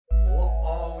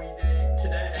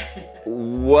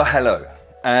Well, hello,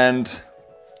 and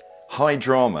high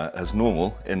drama as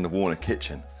normal in the Warner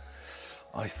kitchen.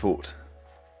 I thought,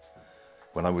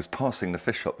 when I was passing the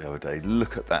fish shop the other day,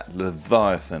 look at that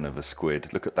leviathan of a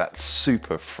squid, look at that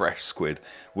super fresh squid.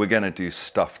 We're going to do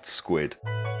stuffed squid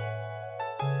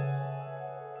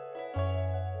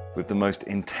with the most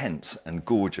intense and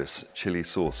gorgeous chili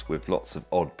sauce with lots of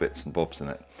odd bits and bobs in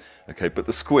it. Okay, but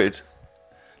the squid,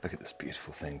 look at this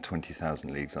beautiful thing,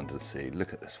 20,000 leagues under the sea.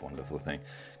 Look at this wonderful thing.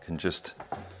 Can just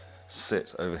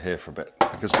sit over here for a bit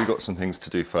because we've got some things to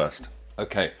do first.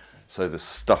 Okay, so the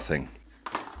stuffing.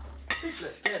 People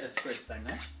are scared of squid, don't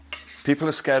they? People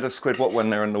are scared of squid, what, when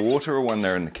they're in the water or when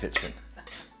they're in the kitchen?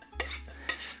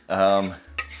 It's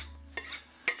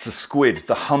a squid,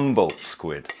 the Humboldt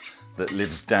squid that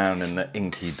lives down in the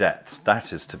inky depths.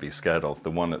 That is to be scared of, the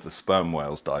one that the sperm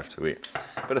whales dive to eat.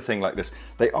 But a thing like this,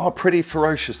 they are pretty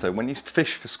ferocious though when you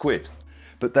fish for squid,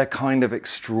 but they're kind of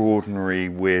extraordinary,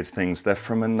 weird things. They're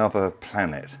from another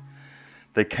planet.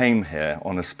 They came here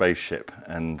on a spaceship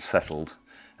and settled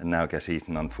and now get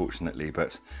eaten, unfortunately,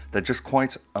 but they're just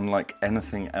quite unlike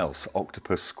anything else.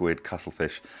 Octopus, squid,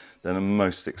 cuttlefish, they're the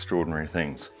most extraordinary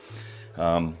things.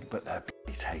 But they're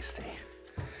bloody tasty.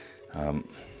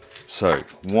 So,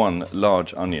 one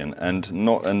large onion, and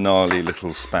not a gnarly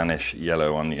little Spanish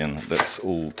yellow onion that's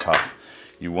all tough.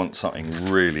 You want something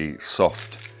really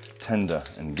soft, tender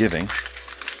and giving.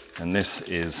 And this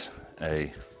is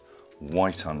a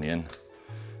white onion.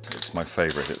 It's my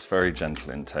favourite, it's very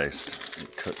gentle in taste.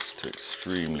 It cooks to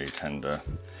extremely tender.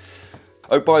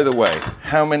 Oh, by the way,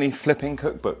 how many flipping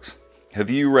cookbooks have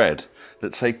you read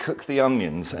that say cook the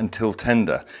onions until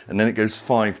tender and then it goes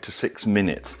 5 to 6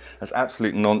 minutes? That's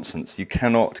absolute nonsense. You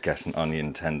cannot get an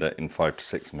onion tender in 5 to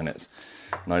 6 minutes.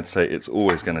 And I'd say it's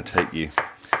always going to take you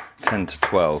 10 to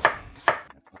 12.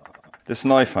 This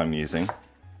knife I'm using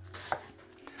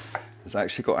has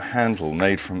actually got a handle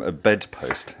made from a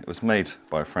bedpost. It was made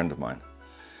by a friend of mine.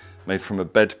 Made from a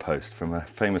bedpost from a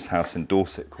famous house in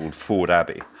Dorset called Ford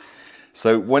Abbey.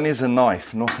 So when is a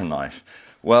knife not a knife?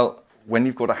 Well, when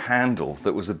you've got a handle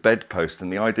that was a bedpost,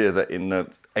 and the idea that in the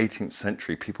 18th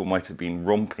century people might have been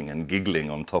romping and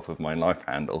giggling on top of my knife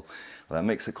handle, well, that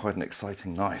makes it quite an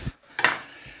exciting knife.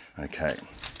 Okay,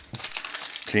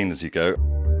 clean as you go.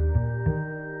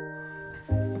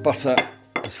 Butter,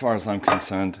 as far as I'm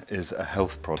concerned, is a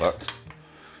health product.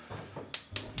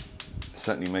 It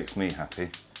certainly makes me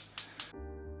happy.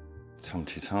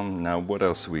 Tum-ti-tum. Now, what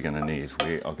else are we going to need?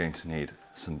 We are going to need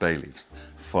some bay leaves.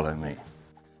 Follow me.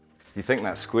 You think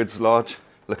that squid's large?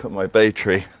 Look at my bay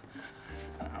tree.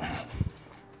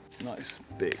 Nice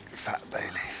big fat bay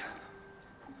leaf.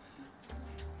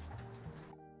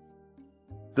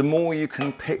 The more you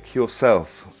can pick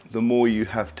yourself, the more you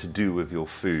have to do with your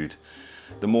food.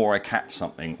 The more I catch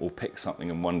something or pick something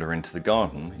and wander into the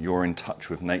garden, you're in touch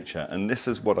with nature. And this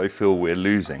is what I feel we're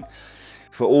losing.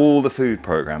 For all the food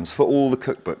programs, for all the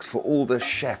cookbooks, for all the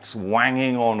chefs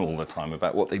wanging on all the time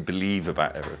about what they believe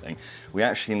about everything, we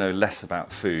actually know less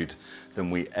about food than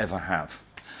we ever have.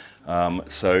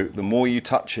 So the more you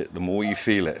touch it, the more you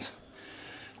feel it,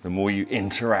 the more you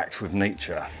interact with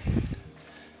nature,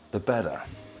 the better.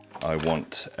 I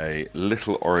want a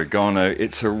little oregano.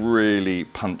 It's a really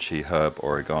punchy herb,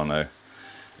 oregano,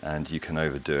 and you can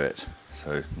overdo it,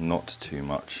 so not too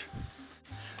much.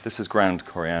 This is ground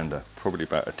coriander, probably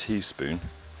about a teaspoon.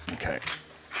 Okay,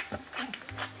 a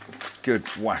good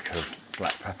whack of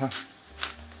black pepper.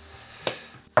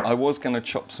 I was going to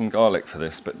chop some garlic for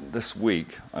this, but this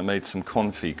week I made some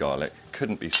confit garlic.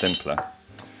 Couldn't be simpler.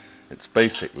 It's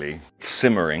basically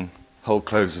simmering whole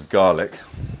cloves of garlic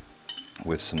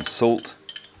with some salt,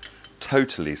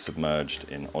 totally submerged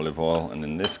in olive oil, and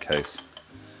in this case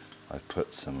I've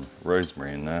put some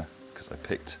rosemary in there because I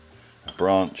picked a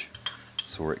branch,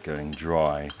 saw it going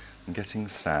dry and getting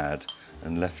sad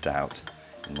and left out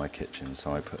in my kitchen,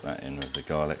 so I put that in with the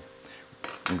garlic.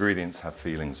 Ingredients have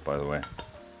feelings, by the way.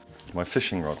 My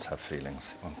fishing rods have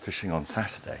feelings. I'm fishing on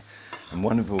Saturday and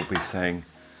one of them will be saying,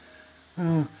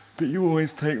 "Oh, but you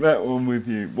always take that one with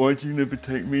you. Why do you never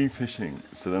take me fishing?"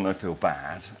 So then I feel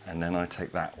bad and then I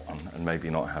take that one and maybe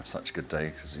not have such a good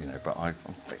day because, you know, but I'm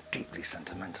a very deeply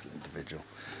sentimental individual.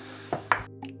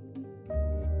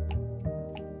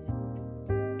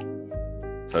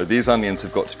 So these onions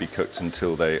have got to be cooked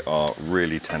until they are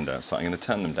really tender. So I'm going to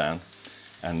turn them down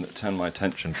and turn my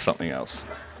attention to something else.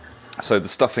 So the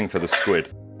stuffing for the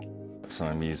squid. So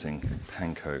I'm using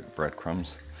panko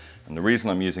breadcrumbs. And the reason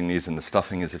I'm using these in the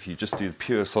stuffing is if you just do the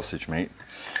pure sausage meat,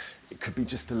 it could be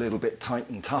just a little bit tight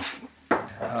and tough.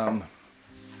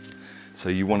 So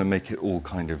you want to make it all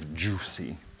kind of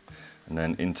juicy. And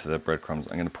then into the breadcrumbs,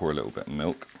 I'm going to pour a little bit of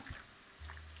milk.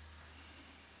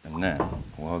 And now,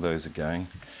 while those are going,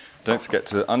 don't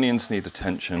forget onions need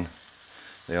attention.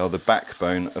 They are the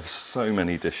backbone of so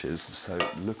many dishes, so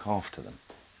look after them.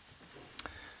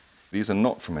 These are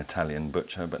not from Italian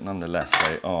butcher, but nonetheless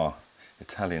they are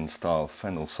Italian style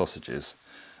fennel sausages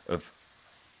of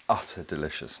utter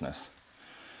deliciousness.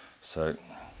 So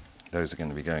those are going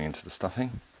to be going into the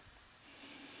stuffing.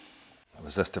 A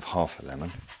zest of half a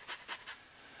lemon.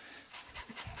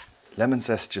 Lemon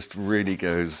zest just really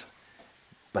goes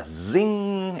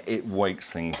bazing, it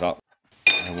wakes things up.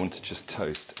 I want to just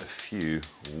toast a few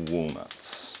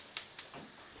walnuts.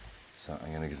 So I'm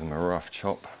going to give them a rough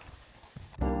chop.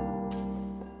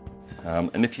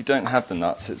 And if you don't have the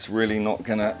nuts, it's really not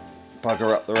going to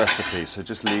bugger up the recipe, so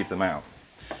just leave them out.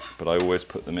 But I always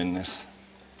put them in this.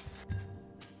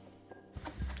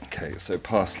 Okay, so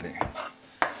parsley.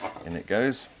 In it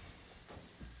goes.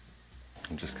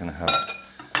 I'm just going to have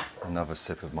another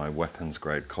sip of my weapons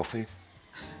grade coffee.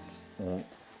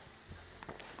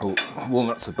 Oh,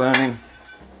 walnuts are burning.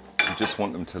 You just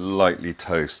want them to lightly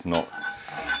toast, not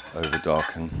over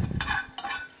darken.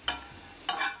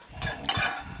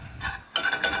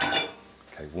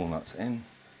 Okay, walnuts in.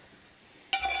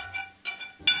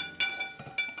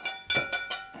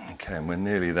 Okay, and we're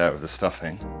nearly there with the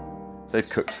stuffing. They've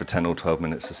cooked for 10 or 12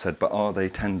 minutes, as said, but are they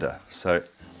tender? So,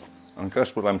 and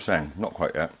guess what I'm saying? Not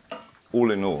quite yet.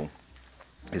 All in all,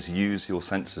 is use your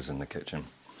senses in the kitchen.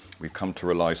 We've come to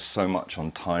rely so much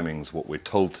on timings, what we're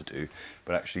told to do,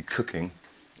 but actually cooking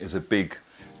is a big,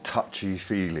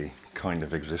 touchy-feely kind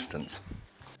of existence.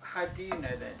 How do you know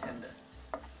they're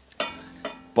tender?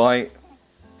 By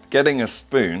getting a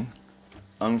spoon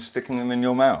and sticking them in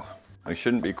your mouth. They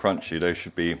shouldn't be crunchy, they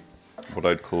should be what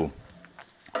I'd call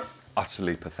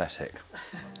utterly pathetic.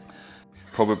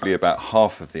 Probably about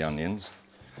half of the onions.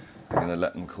 I'm going to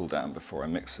let them cool down before I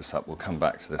mix this up. We'll come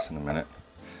back to this in a minute.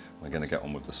 We're going to get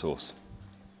on with the sauce.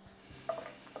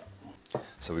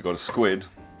 So we've got a squid,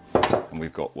 and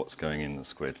we've got what's going in the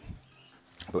squid.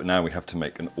 But now we have to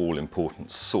make an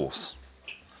all-important sauce.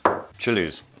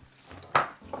 Chilies.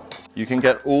 You can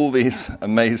get all these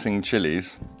amazing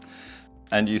chilies,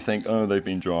 and you think, oh, they've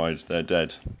been dried, they're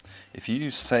dead. If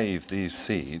you save these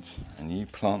seeds and you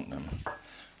plant them,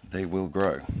 they will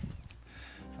grow.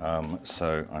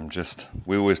 So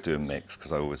we always do a mix,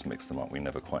 because I always mix them up. We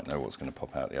never quite know what's going to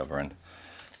pop out the other end.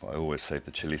 But I always save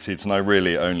the chili seeds, and I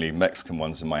really only Mexican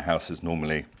ones in my house is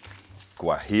normally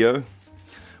guajillo,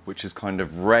 which is kind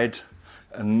of red,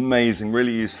 amazing,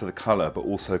 really used for the color, but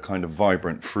also kind of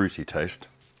vibrant, fruity taste.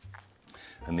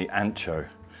 And the ancho,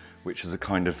 which is a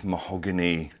kind of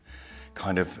mahogany,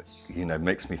 kind of, you know,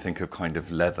 makes me think of kind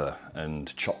of leather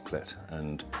and chocolate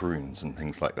and prunes and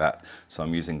things like that. So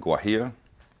I'm using guajillo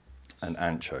and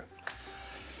ancho.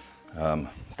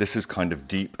 This is kind of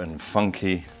deep and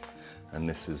funky, and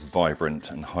this is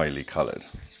vibrant and highly colored.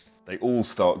 They all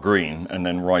start green and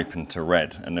then ripen to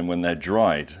red, and then when they're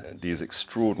dried, these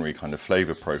extraordinary kind of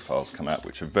flavor profiles come out,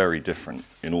 which are very different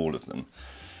in all of them.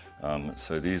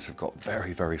 So these have got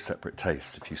very, very separate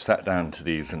tastes. If you sat down to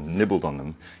these and nibbled on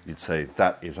them, you'd say,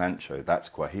 that is ancho, that's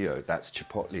guajillo, that's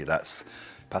chipotle, that's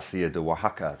pasilla de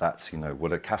Oaxaca, that's, you know,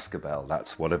 what a cascabel,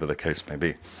 that's whatever the case may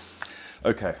be.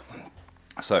 Okay,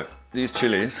 so these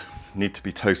chilies need to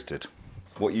be toasted.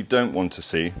 What you don't want to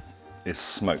see is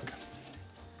smoke.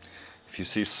 If you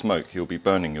see smoke, you'll be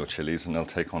burning your chilies and they'll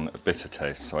take on a bitter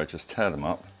taste. So I just tear them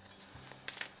up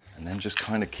and then just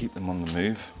kind of keep them on the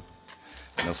move.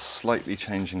 And they'll slightly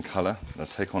change in color. They'll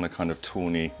take on a kind of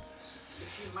tawny.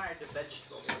 If you married a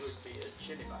vegetable, it would be a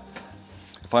chili by the time.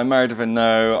 If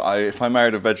I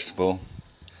married a vegetable,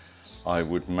 I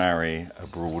would marry a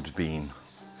broad bean,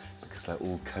 because they're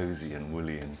all cozy and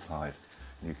woolly inside.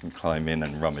 You can climb in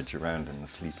and rummage around in the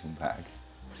sleeping bag.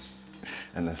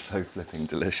 And they're so flipping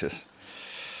delicious.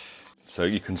 So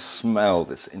you can smell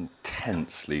this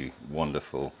intensely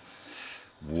wonderful,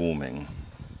 warming.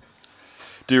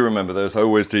 Do remember those, I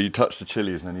always do, you touch the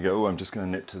chilies and then you go, oh, I'm just going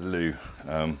to nip to the loo.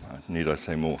 Need I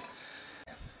say more?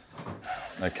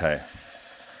 Okay.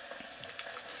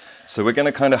 So we're going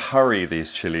to kind of hurry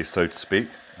these chilies, so to speak.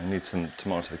 I need some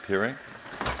tomato puree.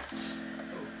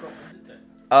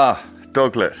 Ah,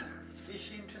 doglet. Is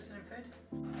she interested in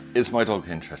food? Is my dog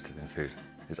interested in food?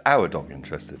 Is our dog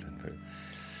interested in food?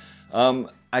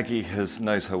 Aggie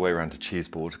knows her way around a cheese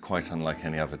board, quite unlike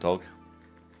any other dog.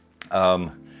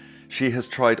 She has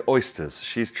tried oysters,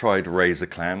 she's tried razor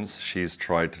clams, she's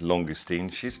tried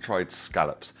langoustine, she's tried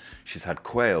scallops, she's had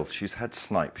quail, she's had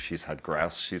snipe, she's had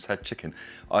grouse, she's had chicken.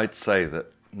 I'd say that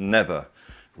never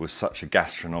was such a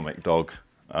gastronomic dog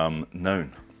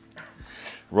known.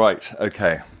 Right,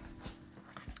 okay.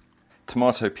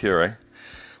 Tomato puree.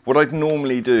 What I'd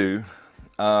normally do,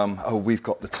 oh, we've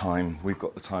got the time,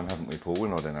 haven't we, Paul? We're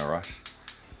not in a rush.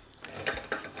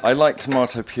 I like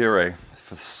tomato puree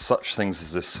for such things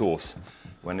as this sauce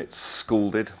when it's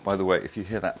scalded. By the way, if you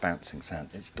hear that bouncing sound,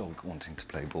 it's dog wanting to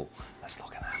play ball. That's not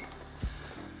going to happen.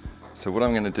 So what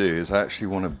I'm going to do is I actually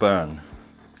want to burn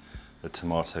the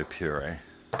tomato puree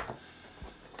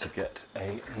to get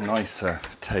a nicer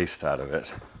taste out of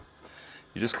it.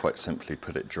 You just quite simply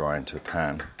put it dry into a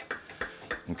pan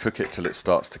and cook it till it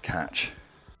starts to catch.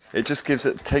 It just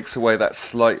takes away that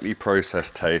slightly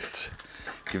processed taste,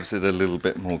 gives it a little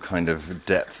bit more kind of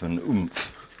depth and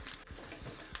oomph.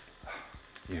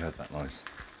 You heard that noise.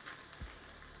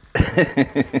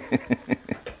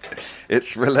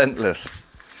 It's relentless.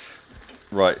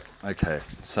 Right, okay,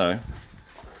 so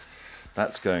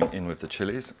that's going in with the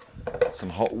chilies. Some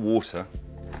hot water.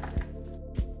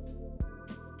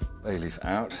 Bay leaf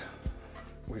out.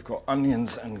 We've got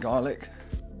onions and garlic.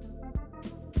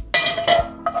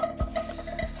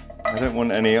 I don't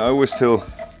want any, I always feel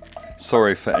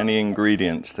sorry for any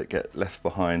ingredients that get left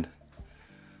behind.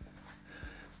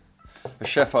 A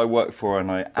chef I worked for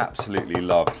and I absolutely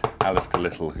loved, Alistair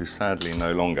Little, who's sadly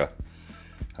no longer.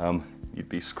 You'd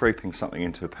be scraping something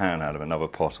into a pan out of another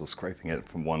pot or scraping it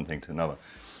from one thing to another.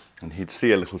 And he'd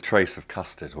see a little trace of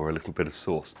custard or a little bit of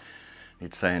sauce.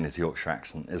 He'd say in his Yorkshire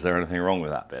accent, "Is there anything wrong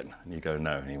with that bit?" And you go,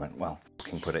 "No." And he went, "Well,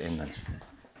 fucking put it in then."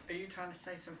 Are you trying to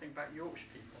say something about Yorkshire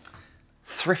people?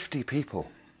 Thrifty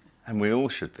people, and we all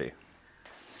should be.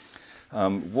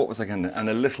 What was I going to, and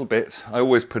a little bit, I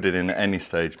always put it in at any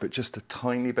stage, but just a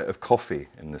tiny bit of coffee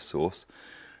in the sauce,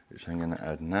 which I'm going to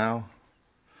add now.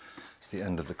 It's the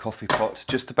end of the coffee pot,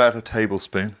 just about a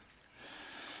tablespoon.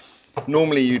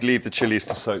 Normally you'd leave the chilies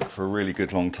to soak for a really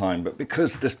good long time, but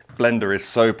because this blender is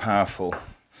so powerful,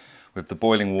 with the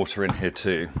boiling water in here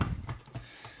too,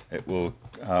 it will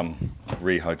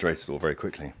rehydrate it all very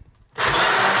quickly.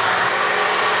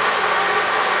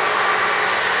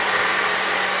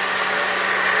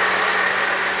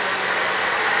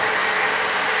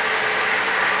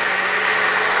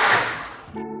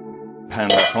 Pan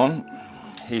back on,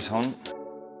 heat on.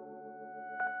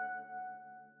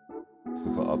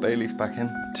 We've got our bay leaf back in,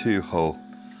 2 whole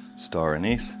star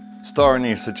anise. Star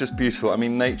anise are just beautiful. I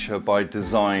mean, nature by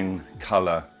design,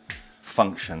 colour,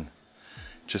 function,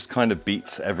 just kind of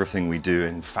beats everything we do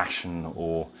in fashion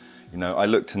or, you know, I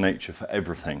look to nature for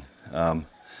everything.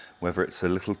 Whether it's a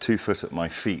little 2 foot at my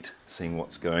feet, seeing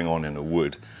what's going on in a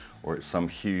wood, or it's some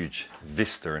huge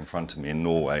vista in front of me in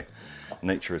Norway,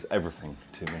 nature is everything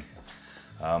to me.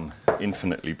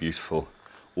 Infinitely beautiful,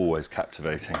 always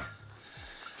captivating.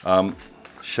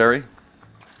 Sherry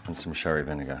and some sherry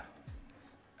vinegar.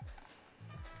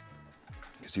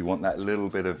 Because you want that little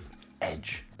bit of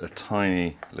edge. A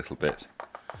tiny little bit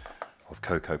of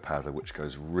cocoa powder, which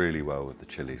goes really well with the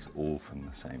chilies, all from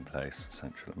the same place,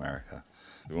 Central America.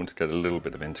 We want to get a little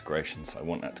bit of integration, so I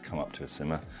want that to come up to a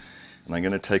simmer. And I'm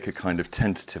going to take a kind of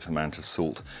tentative amount of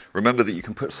salt. Remember that you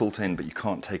can put salt in, but you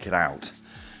can't take it out.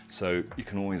 So you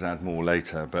can always add more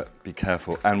later, but be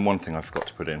careful. And one thing I forgot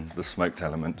to put in, the smoked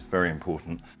element, very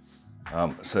important.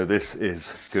 So this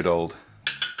is good old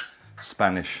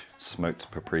Spanish smoked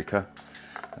paprika.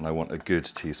 And I want a good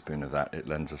teaspoon of that. It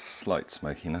lends a slight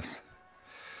smokiness.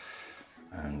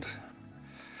 And,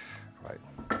 right.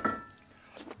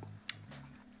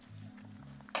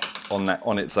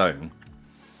 On its own,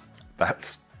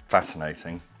 that's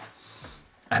fascinating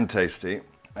and tasty.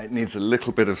 It needs a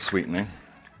little bit of sweetening.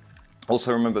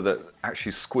 Also remember that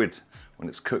actually squid, when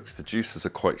it's cooked, the juices are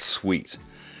quite sweet.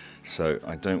 So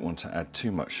I don't want to add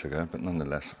too much sugar, but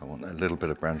nonetheless, I want a little bit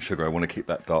of brown sugar. I want to keep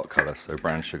that dark colour, so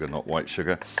brown sugar, not white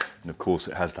sugar. And of course,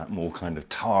 it has that more kind of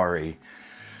tarry,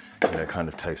 you know, kind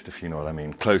of taste, if you know what I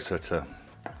mean, closer to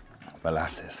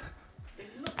molasses. It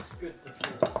looks good, the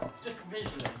sauce, just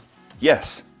visually.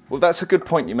 Yes. Well, that's a good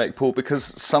point you make, Paul, because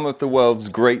some of the world's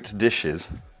great dishes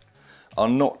are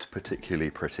not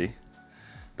particularly pretty.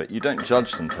 But you don't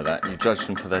judge them for that, you judge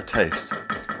them for their taste.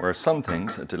 Whereas some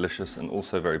things are delicious and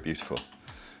also very beautiful.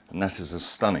 And that is a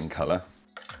stunning colour.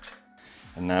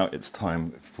 And now it's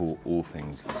time for all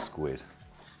things squid.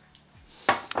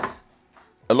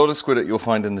 A lot of squid that you'll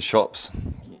find in the shops,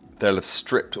 they'll have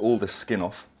stripped all the skin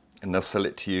off and they'll sell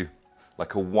it to you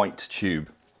like a white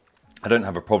tube. I don't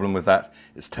have a problem with that,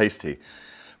 it's tasty.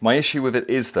 My issue with it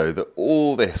is though that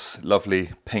all this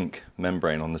lovely pink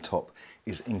membrane on the top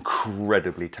is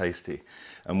incredibly tasty.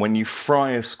 And when you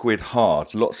fry a squid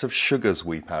hard, lots of sugars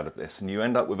weep out of this and you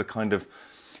end up with a kind of,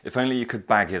 if only you could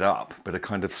bag it up, but a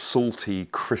kind of salty,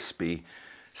 crispy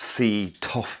sea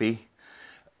toffee.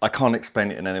 I can't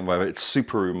explain it in any way, but it's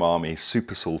super umami,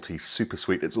 super salty, super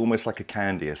sweet. It's almost like a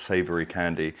candy, a savory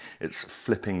candy. It's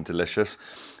flipping delicious.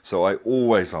 So I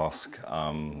always ask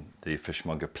the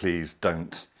fishmonger, please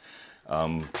don't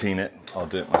clean it. I'll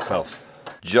do it myself.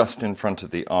 Just in front of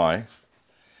the eye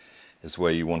is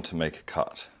where you want to make a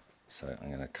cut. So I'm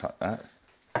going to cut that.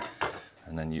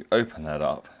 And then you open that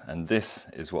up. And this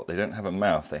is what, they don't have a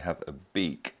mouth, they have a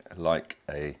beak like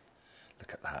a,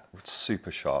 look at that, it's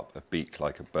super sharp, a beak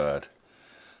like a bird.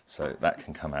 So that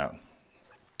can come out.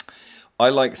 I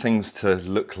like things to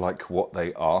look like what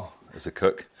they are as a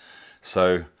cook.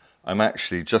 So I'm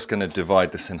actually just going to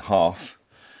divide this in half.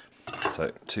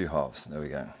 So 2 halves, there we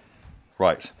go.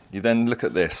 Right, you then look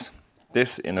at this.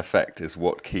 This in effect is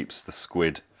what keeps the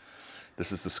squid.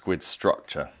 This is the squid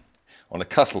structure. On a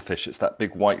cuttlefish, it's that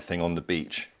big white thing on the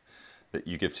beach that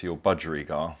you give to your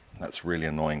budgerigar. That's really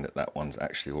annoying that that one's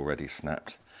actually already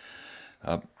snapped.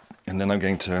 And then I'm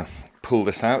going to pull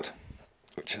this out,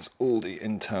 which is all the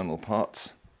internal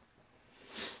parts.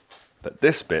 But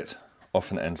this bit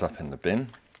often ends up in the bin.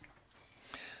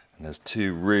 And there's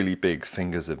 2 really big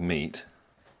fingers of meat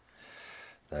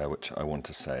there, which I want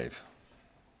to save.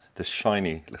 This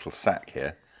shiny little sack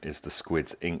here is the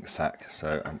squid's ink sac,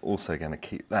 so I'm also going to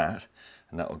keep that,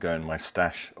 and that will go in my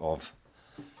stash of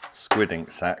squid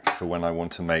ink sacs for when I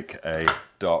want to make a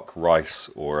dark rice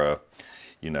or a,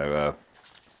 you know, a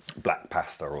black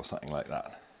pasta or something like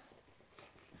that.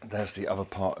 There's the other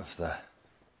part of the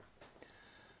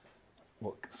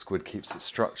what squid keeps its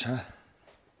structure.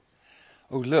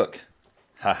 Oh look,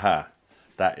 haha,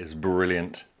 that is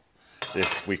brilliant.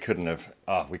 This we couldn't have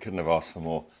asked for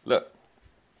more. Look,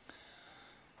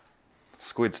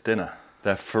 squid's dinner.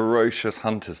 They're ferocious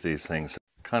hunters, these things.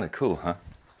 Kind of cool, huh?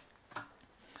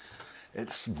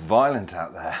 It's violent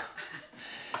out there.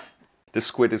 This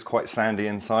squid is quite sandy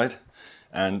inside,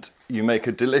 and you make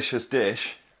a delicious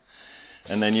dish,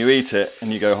 and then you eat it,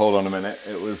 and you go, hold on a minute,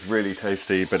 it was really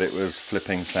tasty, but it was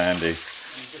flipping sandy. And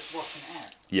just washing it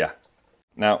out? Yeah.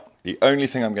 Now, the only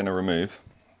thing I'm going to remove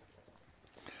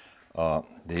are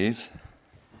these,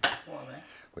 What are they?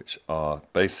 which are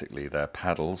basically their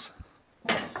paddles,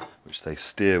 which they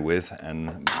steer with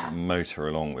and motor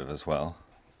along with as well.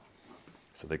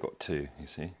 So they've got 2, you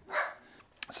see.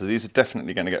 So these are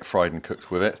definitely going to get fried and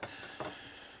cooked with it,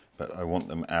 but I want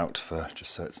them out for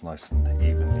just so it's nice and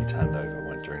evenly turned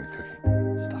over during the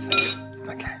cooking. Stuff it.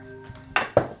 Okay.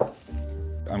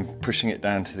 I'm pushing it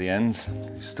down to the ends.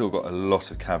 You've still got a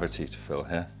lot of cavity to fill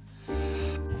here. You're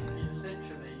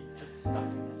literally just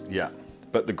stuffing it. Yeah,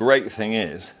 but the great thing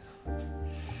is,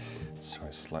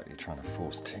 sorry, slightly trying to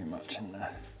force too much in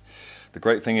there. The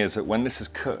great thing is that when this is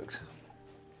cooked,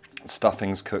 the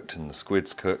stuffing's cooked and the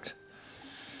squid's cooked,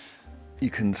 you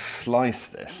can slice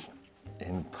this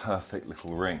in perfect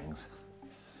little rings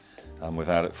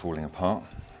without it falling apart.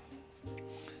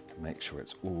 Make sure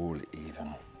it's all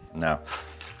even. Now,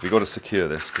 we've got to secure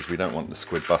this because we don't want the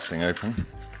squid busting open.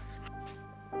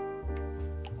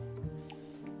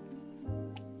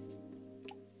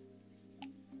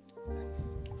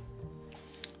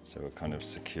 So we're kind of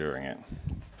securing it.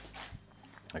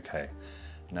 Okay,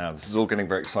 now this is all getting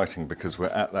very exciting because we're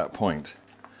at that point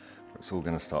where it's all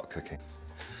going to start cooking.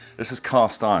 This is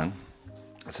cast iron.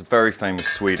 It's a very famous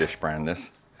Swedish brand,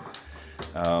 this.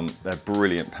 They're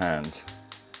brilliant pans.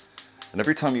 And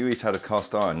every time you eat out of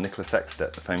cast iron, Nicholas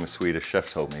Ekstedt, the famous Swedish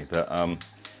chef, told me that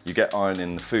you get iron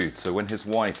in the food. So when his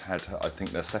wife had, I think,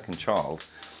 their second child,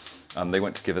 they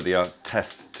went to give her the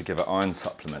test to give her iron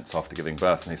supplements after giving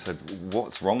birth, and he said,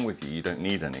 what's wrong with you? You don't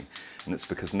need any. And it's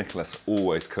because Nicholas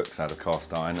always cooks out of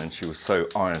cast iron, and she was so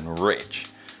iron rich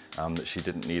that she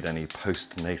didn't need any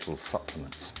postnatal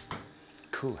supplements.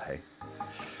 Cool, hey?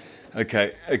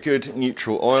 Okay, a good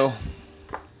neutral oil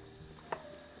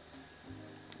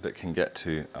that can get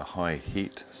to a high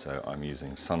heat, so I'm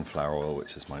using sunflower oil,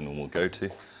 which is my normal go-to.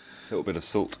 A little bit of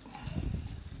salt.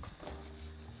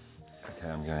 Okay,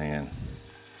 I'm going in.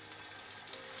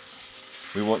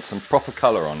 We want some proper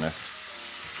colour on this.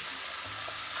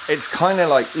 It's kind of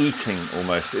like eating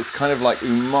almost. It's kind of like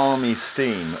umami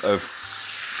steam of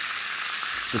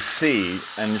the sea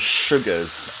and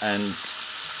sugars and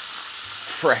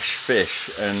fresh fish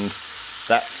and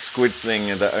that squid thing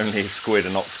that only squid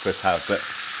and octopus have. But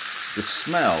the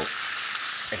smell,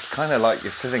 it's kind of like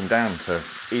you're sitting down to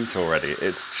eat already.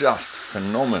 It's just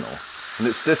phenomenal. And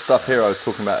it's this stuff here I was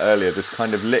talking about earlier, this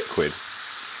kind of liquid,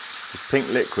 this pink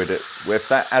liquid,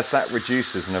 as that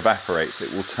reduces and evaporates,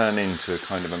 it will turn into a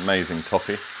kind of amazing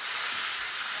toffee.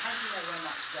 How do you know when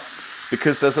that's done?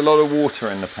 Because there's a lot of water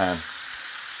in the pan.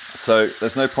 So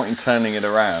there's no point in turning it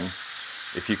around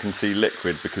if you can see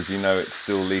liquid, because you know it's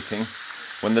still leaking.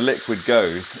 When the liquid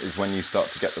goes is when you start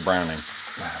to get the browning.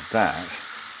 Now that,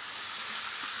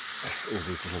 all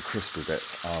these little crispy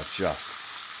bits are just,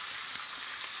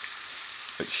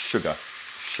 it's sugar.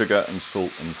 Sugar and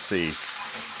salt and seed.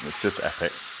 It's just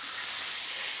epic.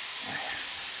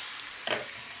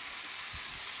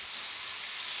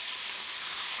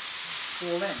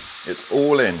 All in. It's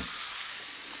all in.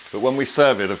 But when we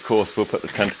serve it, of course, we'll put the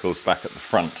tentacles back at the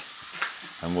front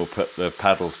and we'll put the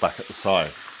paddles back at the side.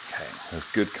 Okay,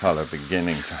 there's good colour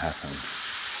beginning to happen.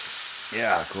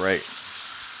 Yeah, great.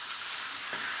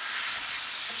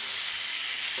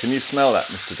 Can you smell that,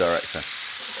 Mr. Director? It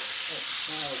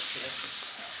smells delicious.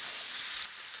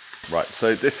 Right,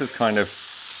 so this has kind of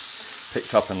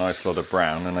picked up a nice lot of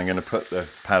brown, and I'm going to put the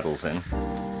paddles in.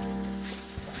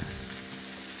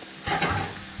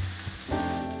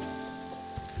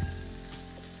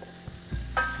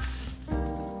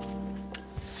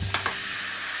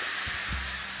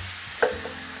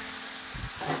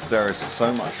 There is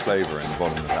so much flavour in the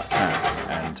bottom of that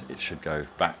pan, and it should go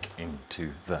back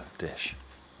into the dish.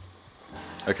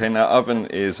 Okay, now oven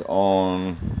is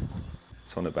on,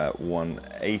 it's on about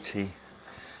 180,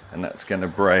 and that's going to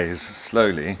braise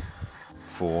slowly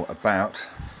for about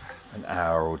an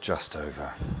hour or just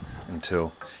over,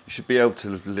 until you should be able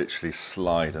to literally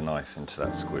slide a knife into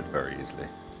that squid very easily.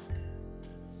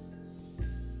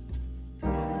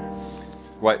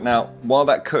 Right, now, while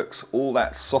that cooks, all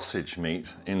that sausage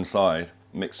meat inside,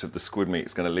 mixed with the squid meat,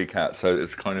 is going to leak out, so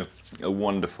it's kind of a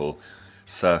wonderful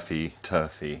surfy,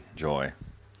 turfy joy.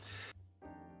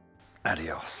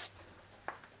 Adios.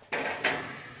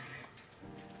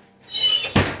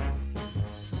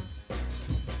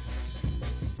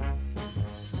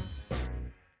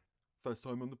 First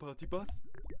time on the party bus?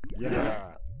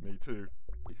 Yeah, me too.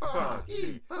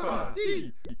 Party,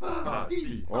 party,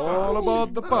 party. All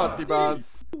about the party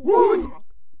bus. Woo!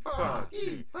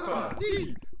 Party,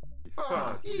 party,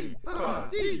 party,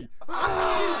 party.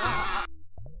 Ah!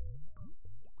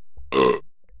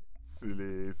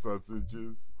 Silly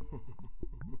sausages.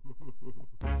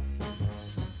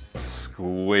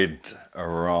 Squid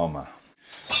aroma.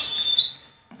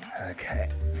 Okay.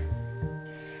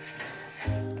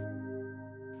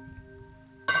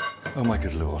 Oh my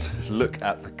good lord, look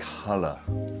at the colour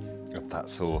of that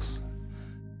sauce.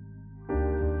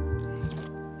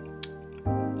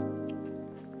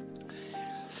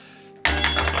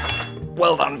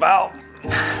 Well done, Val.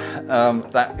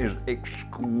 That is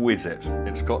exquisite.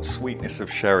 It's got sweetness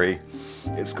of sherry.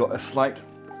 It's got a slight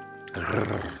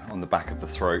on the back of the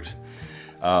throat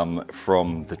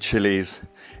from the chilies.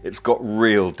 It's got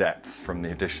real depth from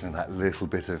the addition of that little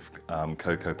bit of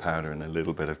cocoa powder and a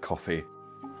little bit of coffee.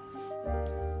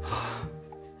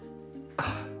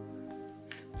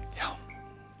 Yeah.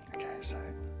 Okay, so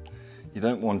you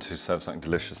don't want to serve something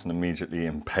delicious and immediately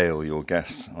impale your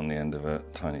guests on the end of a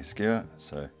tiny skewer,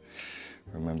 so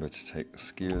remember to take the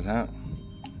skewers out.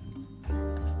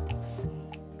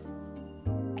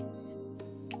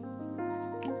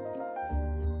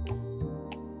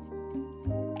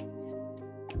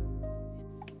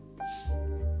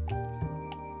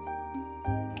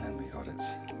 And we got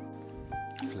its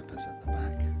flippers at the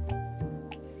back.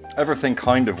 Everything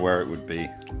kind of where it would be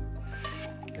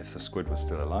if the squid was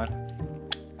still alive.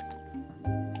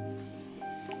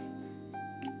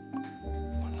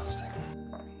 One last thing.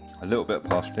 A little bit of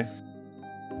parsley.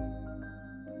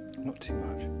 Not too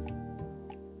much.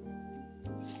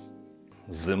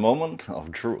 The moment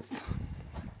of truth.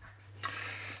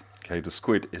 Okay, the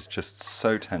squid is just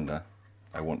so tender.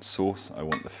 I want sauce, I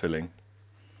want the filling.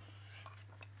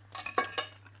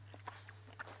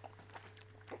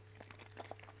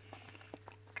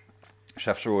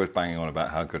 Chefs are always banging on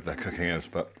about how good their cooking is,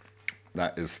 but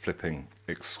that is flipping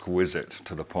exquisite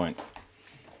to the point.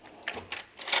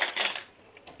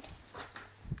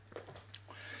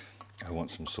 I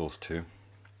want some sauce too.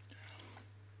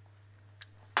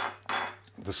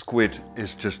 The squid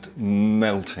is just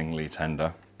meltingly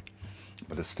tender,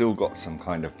 but it's still got some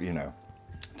kind of, you know,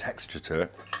 texture to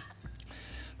it.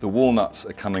 The walnuts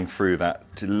are coming through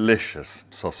that delicious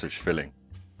sausage filling.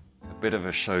 A bit of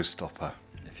a showstopper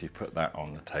if you put that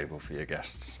on the table for your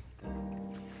guests.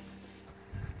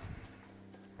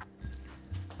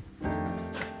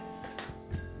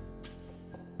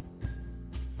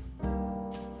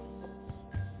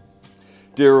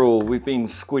 Dear all, we've been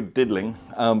squid diddling,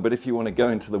 but if you want to go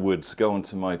into the woods, go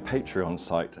onto my Patreon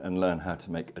site and learn how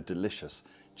to make a delicious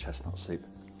chestnut soup.